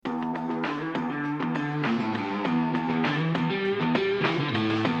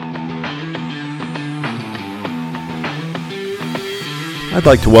I'd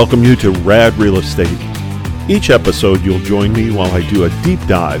like to welcome you to Rad Real Estate. Each episode, you'll join me while I do a deep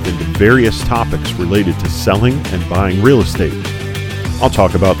dive into various topics related to selling and buying real estate. I'll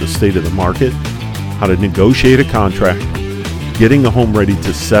talk about the state of the market, how to negotiate a contract, getting the home ready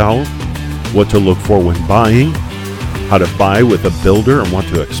to sell, what to look for when buying, how to buy with a builder and what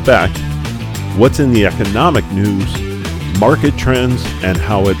to expect, what's in the economic news, market trends, and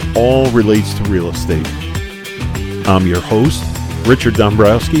how it all relates to real estate. I'm your host, Richard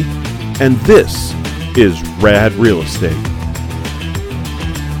Dombrowski, and this is Rad Real Estate.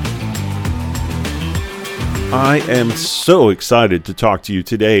 I am so excited to talk to you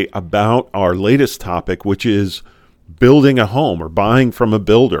today about our latest topic, which is building a home or buying from a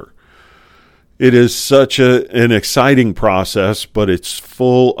builder. It is such an exciting process, but it's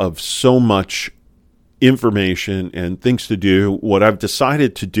full of so much information and things to do. What I've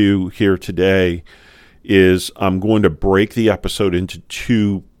decided to do here today is I'm going to break the episode into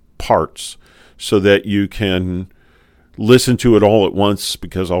two parts so that you can listen to it all at once,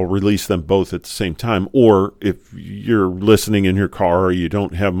 because I'll release them both at the same time. Or if you're listening in your car or you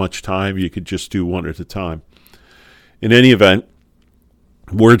don't have much time, you could just do one at a time. In any event,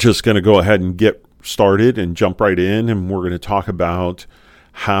 we're just going to go ahead and get started and jump right in, and we're going to talk about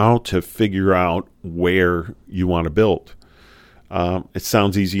how to figure out where you want to build. It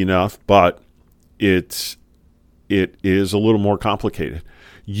sounds easy enough, but it is a little more complicated.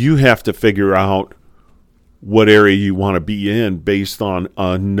 You have to figure out what area you want to be in based on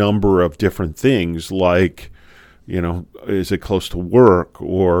a number of different things, like, is it close to work,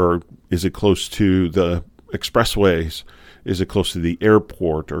 or is it close to the expressways? Is it close to the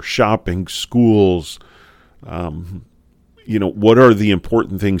airport or shopping, schools? What are the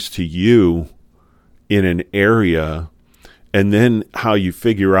important things to you in an area? And then how you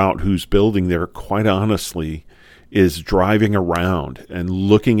figure out who's building there, quite honestly, is driving around and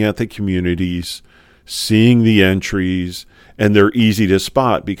looking at the communities, seeing the entries, and they're easy to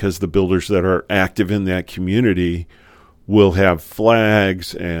spot because the builders that are active in that community will have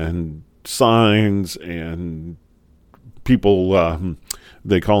flags and signs and people,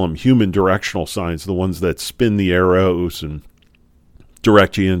 they call them human directional signs, the ones that spin the arrows and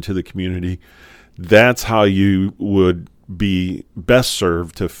direct you into the community. That's how you would be best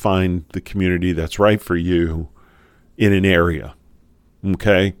served to find the community that's right for you in an area.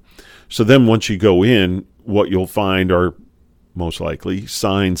 Okay? So then once you go in, what you'll find are most likely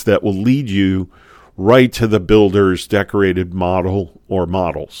signs that will lead you right to the builder's decorated model or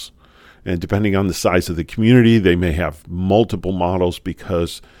models. And depending on the size of the community, they may have multiple models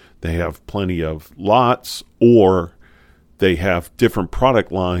because they have plenty of lots, or they have different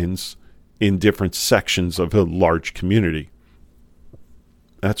product lines in different sections of a large community.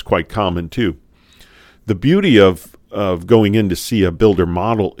 That's quite common too. The beauty of going in to see a builder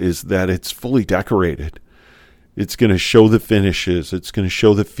model is that it's fully decorated. It's going to show the finishes. It's going to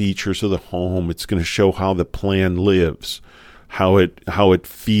show the features of the home. It's going to show how the plan lives, how it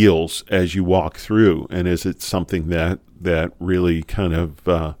feels as you walk through, and is it something that really kind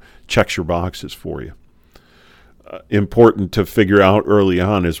of checks your boxes for you. Important to figure out early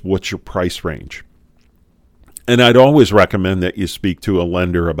on is what's your price range. And I'd always recommend that you speak to a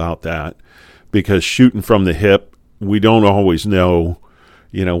lender about that, because shooting from the hip, we don't always know,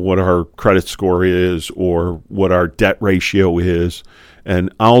 what our credit score is or what our debt ratio is.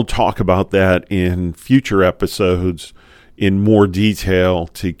 And I'll talk about that in future episodes in more detail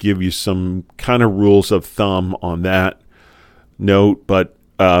to give you some kind of rules of thumb on that note. But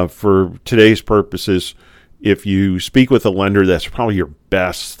for today's purposes, if you speak with a lender, that's probably your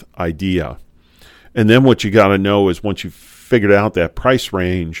best idea. And then what you got to know is, once you've figured out that price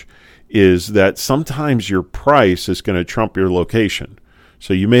range, is that sometimes your price is going to trump your location.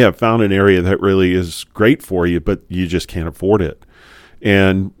 So you may have found an area that really is great for you, but you just can't afford it.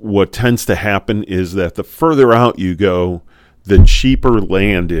 And what tends to happen is that the further out you go, the cheaper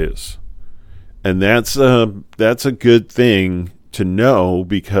land is. And that's a good thing to know,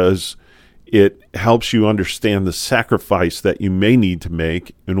 because it helps you understand the sacrifice that you may need to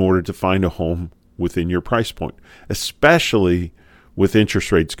make in order to find a home within your price point, especially with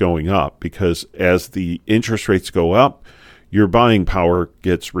interest rates going up, because as the interest rates go up, your buying power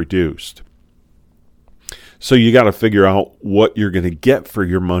gets reduced. So you got to figure out what you're going to get for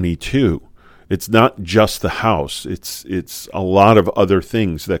your money too. It's not just the house. It's a lot of other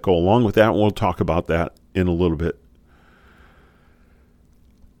things that go along with that, and we'll talk about that in a little bit.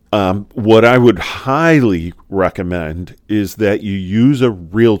 What I would highly recommend is that you use a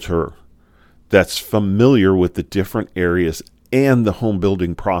realtor that's familiar with the different areas and the home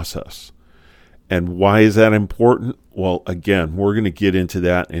building process. And why is that important? Well, again, we're going to get into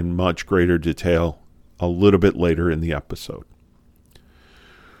that in much greater detail a little bit later in the episode.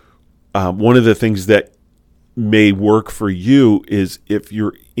 One of the things that may work for you is if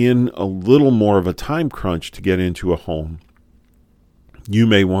you're in a little more of a time crunch to get into a home, you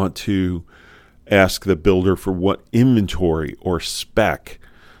may want to ask the builder for what inventory or spec.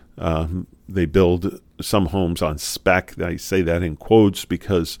 They build some homes on spec. I say that in quotes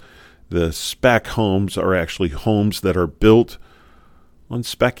because the spec homes are actually homes that are built on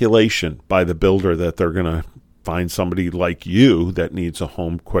speculation by the builder that they're going to find somebody like you that needs a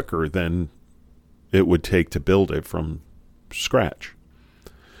home quicker than it would take to build it from scratch.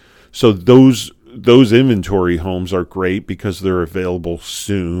 So those inventory homes are great because they're available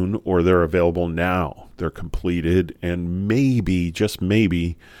soon or they're available now. They're completed, and maybe, just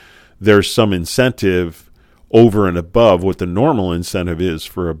maybe, there's some incentive over and above what the normal incentive is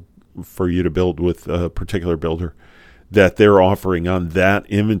for you to build with a particular builder that they're offering on that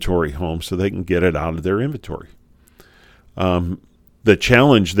inventory home so they can get it out of their inventory. The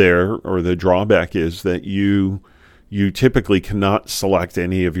challenge there, or the drawback, is that you typically cannot select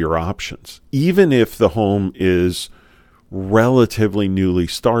any of your options, even if the home is relatively newly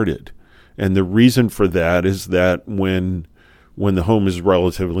started. And the reason for that is that when the home is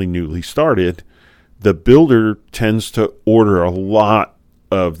relatively newly started, the builder tends to order a lot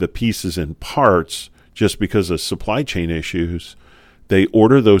of the pieces and parts just because of supply chain issues. They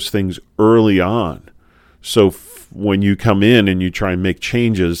order those things early on. So when you come in and you try and make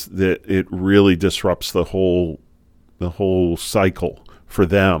changes, that it really disrupts the whole cycle for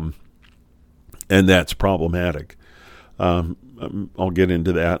them, and that's problematic. I'll get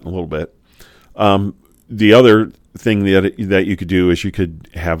into that in a little bit. The other thing that you could do is you could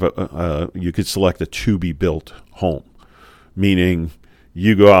have you could select a to be built home, meaning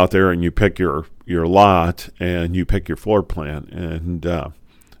you go out there and you pick your lot and you pick your floor plan,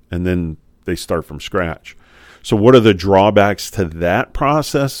 and then they start from scratch. So what are the drawbacks to that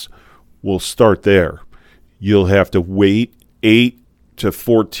process? We'll start there. You'll have to wait 8 to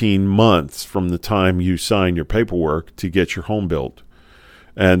 14 months from the time you sign your paperwork to get your home built.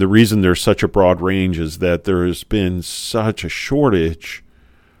 And the reason there's such a broad range is that there has been such a shortage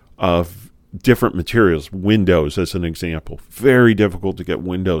of different materials. Windows, as an example. Very difficult to get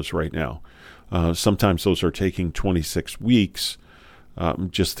windows right now. Sometimes those are taking 26 weeks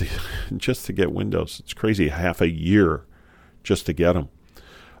just to get windows. It's crazy, half a year just to get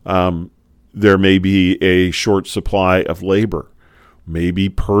them. There may be a short supply of labor. Maybe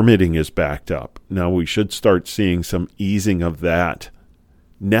permitting is backed up. Now, we should start seeing some easing of that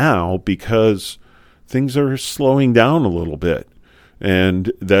now because things are slowing down a little bit.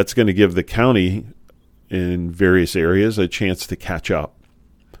 And that's going to give the county in various areas a chance to catch up.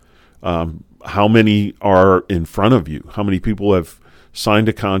 How many are in front of you? How many people have signed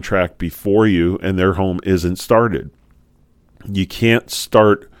a contract before you and their home isn't started? You can't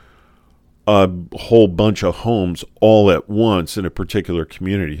start a whole bunch of homes all at once in a particular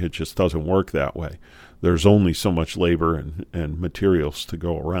community. It just doesn't work that way. There's only so much labor and materials to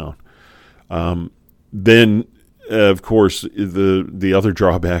go around. Then, of course, the other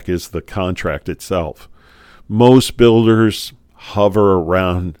drawback is the contract itself. Most builders hover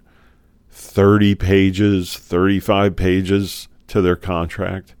around 30 pages, 35 pages to their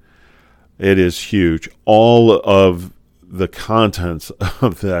contract. It is huge. All of the contents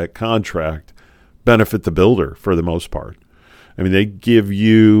of that contract benefit the builder for the most part. I mean, they give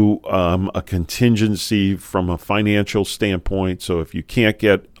you a contingency from a financial standpoint. So if you can't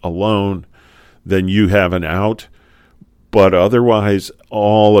get a loan, then you have an out. But otherwise,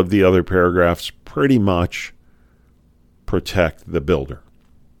 all of the other paragraphs pretty much protect the builder.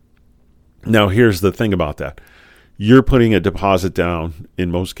 Now, here's the thing about that. You're putting a deposit down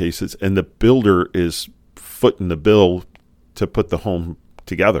in most cases, and the builder is footing the bill to put the home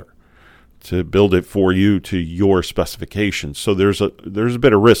together, to build it for you to your specifications. So there's a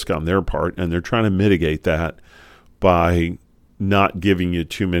bit of risk on their part, and they're trying to mitigate that by not giving you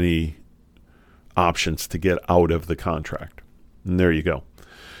too many options to get out of the contract. And there you go.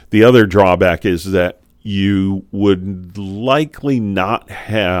 The other drawback is that you would likely not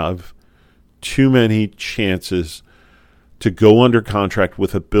have too many chances to go under contract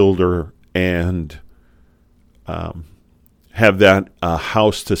with a builder and have that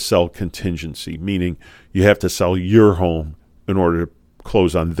house to sell contingency, meaning you have to sell your home in order to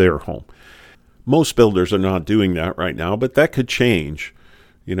close on their home. Most builders are not doing that right now, but that could change.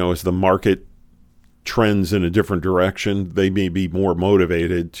 As the market trends in a different direction, they may be more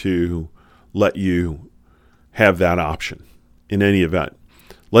motivated to let you have that option. In any event,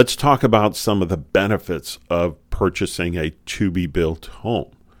 let's talk about some of the benefits of purchasing a to-be-built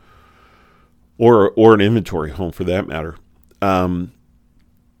home or an inventory home for that matter.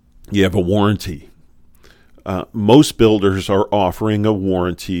 You have a warranty. Most builders are offering a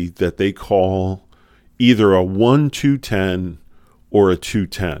warranty that they call either a 1-2-10 or a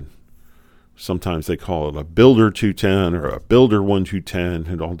 2-10. Sometimes they call it a builder 210 or a builder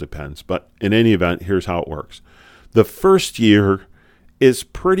 1-2-10. It all depends. But in any event, here's how it works. The first year is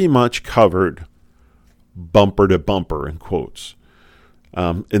pretty much covered bumper to bumper, in quotes.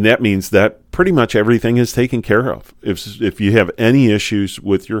 And that means that pretty much everything is taken care of. If you have any issues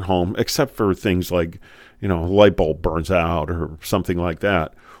with your home, except for things like, a light bulb burns out or something like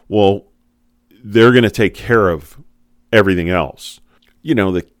that, well, they're going to take care of everything else.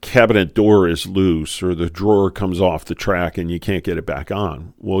 The cabinet door is loose or the drawer comes off the track and you can't get it back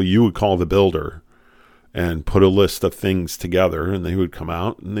on. Well, you would call the builder and put a list of things together and they would come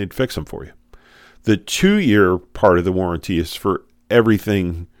out and they'd fix them for you. The 2-year part of the warranty is for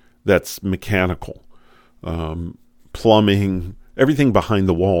everything that's mechanical, plumbing, everything behind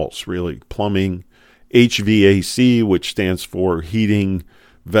the walls, really. Plumbing, HVAC, which stands for heating,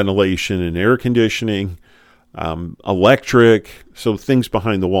 ventilation, and air conditioning, electric, so things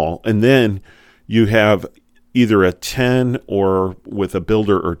behind the wall. And then you have either a 10 or with a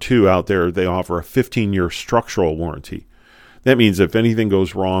builder or two out there, they offer a 15-year structural warranty. That means if anything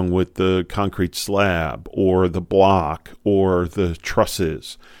goes wrong with the concrete slab or the block or the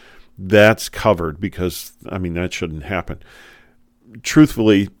trusses, that's covered because, that shouldn't happen.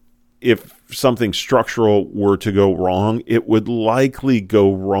 Truthfully, if something structural were to go wrong, it would likely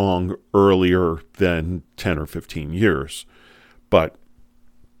go wrong earlier than 10 or 15 years. But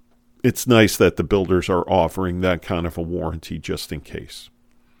it's nice that the builders are offering that kind of a warranty just in case.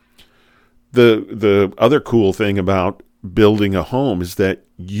 The other cool thing about building a home is that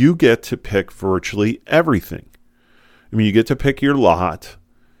you get to pick virtually everything. You get to pick your lot.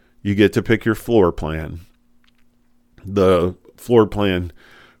 You get to pick your floor plan. The floor plan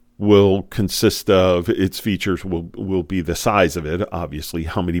will consist of, its features will be the size of it, obviously,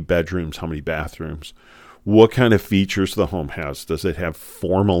 how many bedrooms, how many bathrooms, what kind of features the home has. Does it have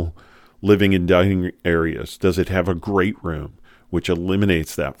formal living and dining areas? Does it have a great room, which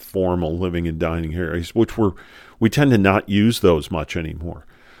eliminates that formal living and dining areas, which we tend to not use those much anymore?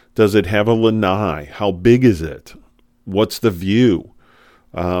 Does it have a lanai? How big is it? What's the view?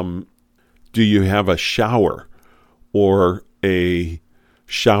 Do you have a shower or a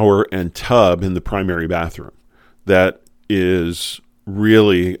shower and tub in the primary bathroom? That is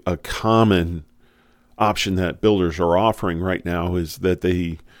really a common option that builders are offering right now, is that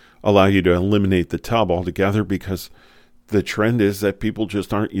they allow you to eliminate the tub altogether because the trend is that people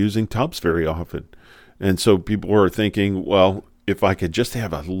just aren't using tubs very often. And so people are thinking, well, if I could just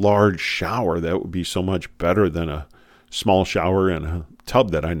have a large shower, that would be so much better than a small shower and a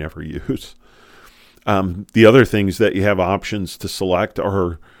tub that I never use. The other things that you have options to select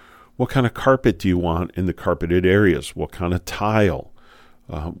are, what kind of carpet do you want in the carpeted areas? What kind of tile?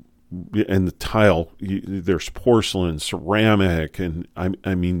 And the tile, there's porcelain, ceramic, and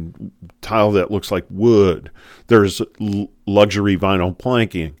tile that looks like wood. There's luxury vinyl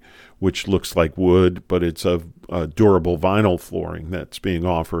planking, which looks like wood, but it's a durable vinyl flooring that's being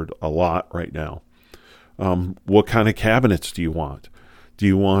offered a lot right now. What kind of cabinets do you want? Do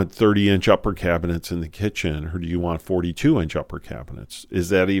you want 30-inch upper cabinets in the kitchen, or do you want 42-inch upper cabinets? Is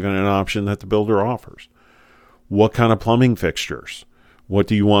that even an option that the builder offers? What kind of plumbing fixtures? What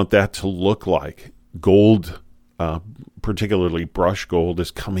do you want that to look like? Gold, particularly brush gold,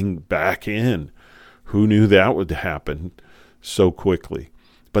 is coming back in. Who knew that would happen so quickly?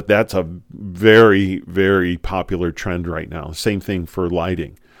 But that's a very, very popular trend right now. Same thing for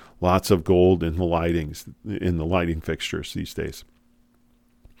lighting. Lots of gold in the lighting fixtures these days.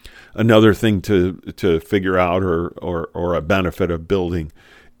 Another thing to figure out, or a benefit of building,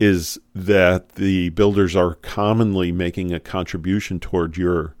 is that the builders are commonly making a contribution toward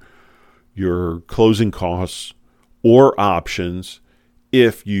your closing costs or options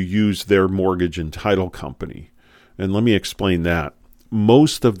if you use their mortgage and title company. And let me explain that.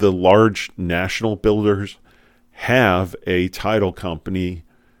 Most of the large national builders have a title company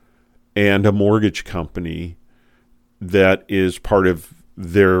and a mortgage company that is part of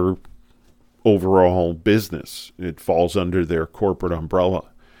their overall business. It falls under their corporate umbrella.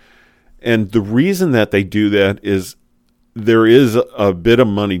 And the reason that they do that is there is a bit of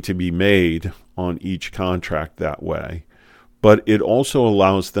money to be made on each contract that way, but it also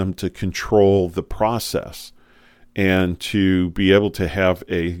allows them to control the process and to be able to have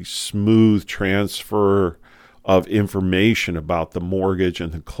a smooth transfer of information about the mortgage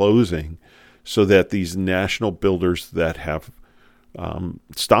and the closing so that these national builders that have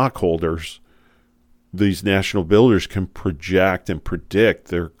stockholders, these national builders can project and predict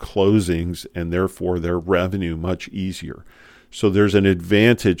their closings and therefore their revenue much easier. So there's an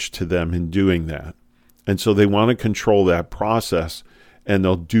advantage to them in doing that. And so they want to control that process, and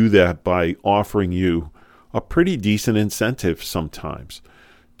they'll do that by offering you a pretty decent incentive sometimes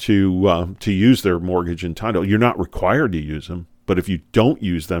to use their mortgage and title. You're not required to use them, but if you don't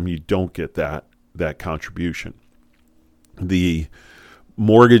use them, you don't get that contribution. The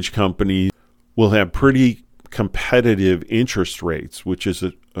mortgage company will have pretty competitive interest rates, which is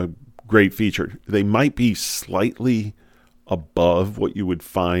a great feature. They might be slightly above what you would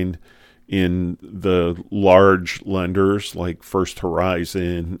find in the large lenders like First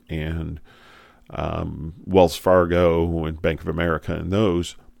Horizon and Wells Fargo and Bank of America and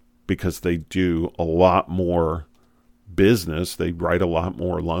those, because they do a lot more business. They write a lot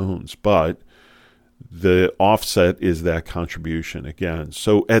more loans, but the offset is that contribution again.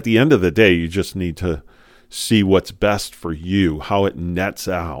 So at the end of the day, you just need to see what's best for you, how it nets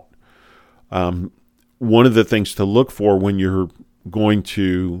out. One of the things to look for when you're going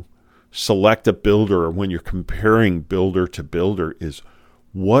to select a builder, or when you're comparing builder to builder, is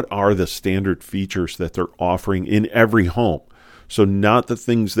what are the standard features that they're offering in every home. So not the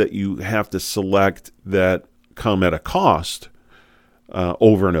things that you have to select that come at a cost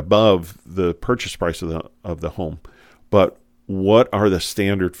over and above the purchase price of the home, but what are the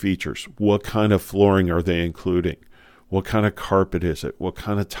standard features? What kind of flooring are they including? What kind of carpet is it? What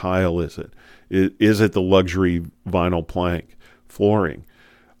kind of tile is it? Is it the luxury vinyl plank flooring?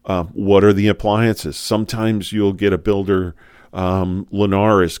 What are the appliances? Sometimes you'll get a builder,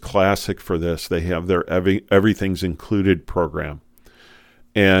 Lennar is classic for this. They have their everything's included program.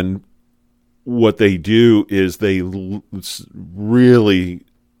 And what they do is they really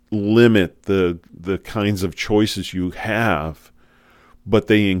limit the kinds of choices you have, but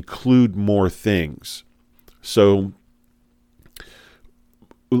they include more things. So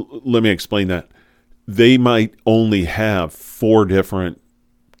let me explain that. They might only have 4 different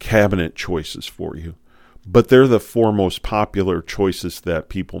cabinet choices for you, but they're the 4 most popular choices that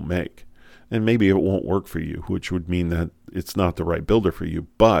people make. And maybe it won't work for you, which would mean that it's not the right builder for you.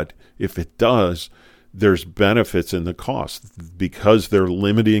 But if it does, there's benefits in the cost because they're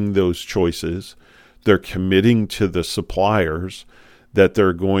limiting those choices. They're committing to the suppliers that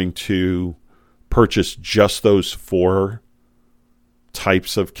they're going to purchase just those 4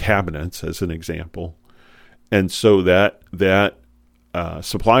 types of cabinets, as an example. And so that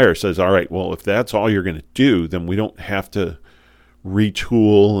supplier says, all right, well, if that's all you're going to do, then we don't have to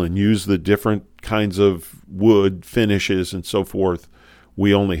retool and use the different kinds of wood finishes and so forth.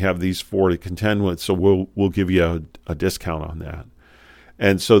 We only have these 4 to contend with, so we'll give you a discount on that.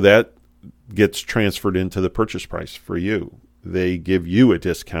 And so that gets transferred into the purchase price for you. They give you a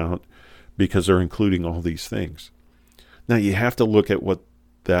discount because they're including all these things. Now, you have to look at what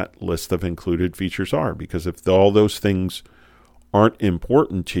that list of included features are, because if all those things aren't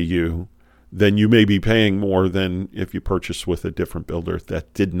important to you, then you may be paying more than if you purchase with a different builder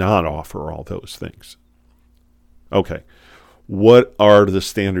that did not offer all those things. Okay, what are the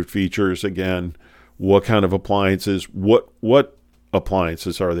standard features again? What kind of appliances? What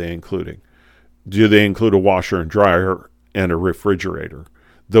appliances are they including? Do they include a washer and dryer and a refrigerator?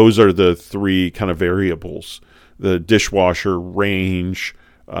 Those are the 3 kind of variables. The dishwasher, range,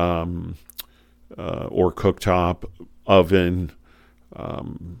 or cooktop, oven,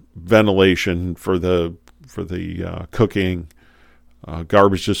 ventilation for the cooking,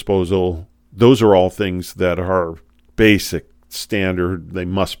 garbage disposal. Those are all things that are basic, standard. They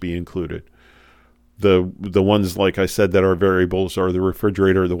must be included. The ones, like I said, that are variables are the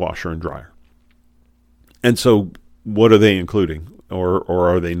refrigerator, the washer and dryer. And so what are they including, or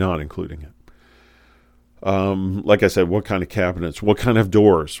are they not including it? Like I said, what kind of cabinets, what kind of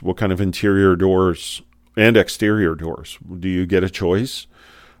doors, what kind of interior doors and exterior doors? Do you get a choice?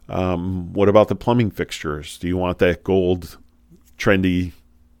 What about the plumbing fixtures? Do you want that gold trendy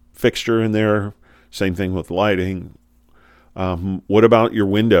fixture in there? Same thing with lighting. What about your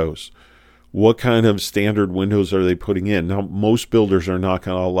windows? What kind of standard windows are they putting in? Now, most builders are not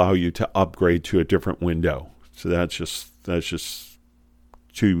going to allow you to upgrade to a different window. So that's just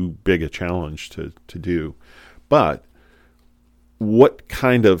too big a challenge to do. But what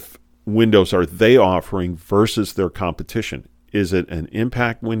kind of windows are they offering versus their competition? Is it an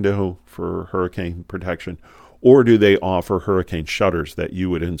impact window for hurricane protection, or do they offer hurricane shutters that you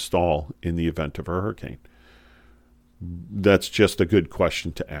would install in the event of a hurricane? That's just a good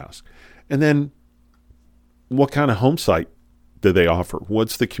question to ask. And then what kind of home site do they offer?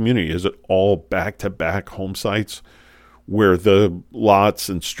 What's the community? Is it all back-to-back home sites where the lots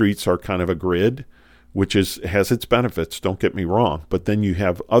and streets are kind of a grid, which has its benefits, don't get me wrong. But then you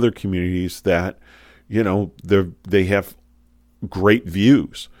have other communities that, they have great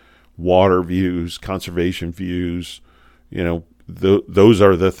views, water views, conservation views. Those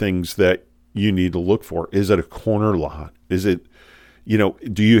are the things that you need to look for. Is it a corner lot? Is it,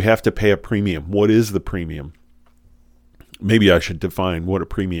 do you have to pay a premium? What is the premium? Maybe I should define what a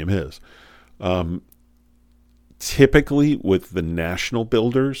premium is. Typically with the national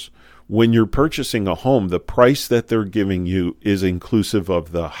builders, when you're purchasing a home, the price that they're giving you is inclusive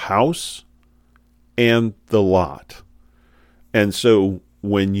of the house and the lot. And so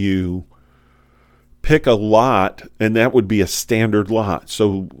when you pick a lot, and that would be a standard lot,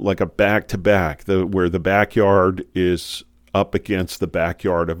 so like a back-to-back, where the backyard is up against the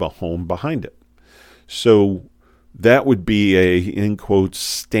backyard of a home behind it. So that would be a, in quotes,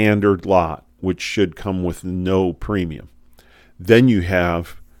 standard lot, which should come with no premium. Then you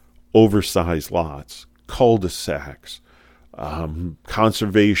have oversized lots, cul-de-sacs,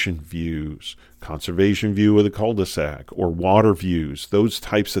 conservation view of the cul-de-sac, or water views, those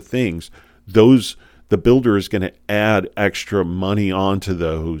types of things. The builder is going to add extra money onto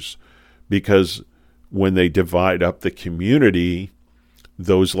those because when they divide up the community,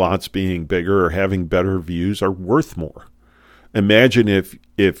 those lots being bigger or having better views are worth more. Imagine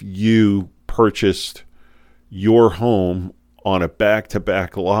if you purchased your home on a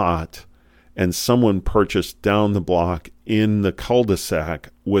back-to-back lot and someone purchased down the block in the cul-de-sac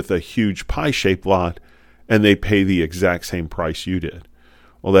with a huge pie-shaped lot and they pay the exact same price you did.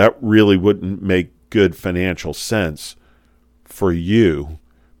 Well, that really wouldn't make good financial sense for you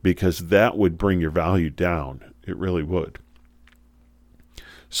because that would bring your value down. It really would.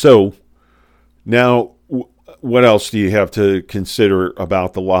 So now, what else do you have to consider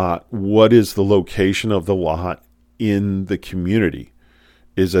about the lot? What is the location of the lot in the community?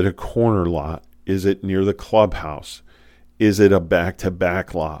 Is it a corner lot? Is it near the clubhouse? Is it a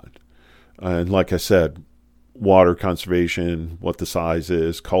back-to-back lot? And like I said, water conservation, what the size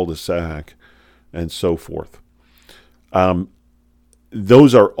is, cul-de-sac, and so forth.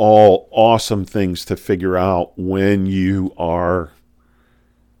 Those are all awesome things to figure out when you are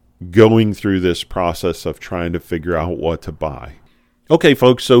going through this process of trying to figure out what to buy. Okay,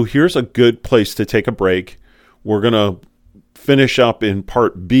 folks, so here's a good place to take a break. We're going to finish up in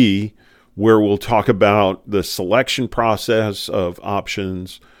part B, where we'll talk about the selection process of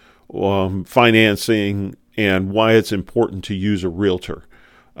options, financing, and why it's important to use a realtor.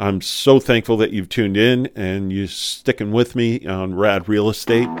 I'm so thankful that you've tuned in and you're sticking with me on Rad Real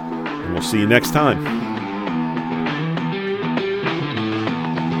Estate, and we'll see you next time.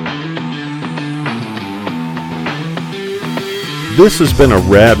 This has been a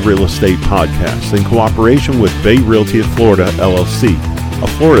Rad Real Estate podcast in cooperation with Bay Realty of Florida, LLC, a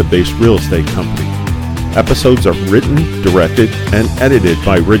Florida-based real estate company. Episodes are written, directed, and edited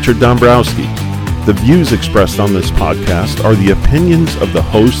by Richard Dombrowski. The views expressed on this podcast are the opinions of the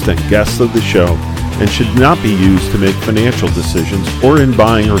host and guests of the show and should not be used to make financial decisions or in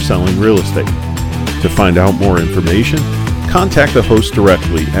buying or selling real estate. To find out more information, contact the host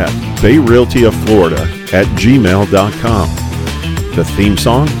directly at bayrealtyofflorida@gmail.com. The theme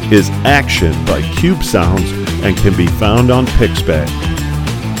song is Action by Cube Sounds and can be found on Pixabay.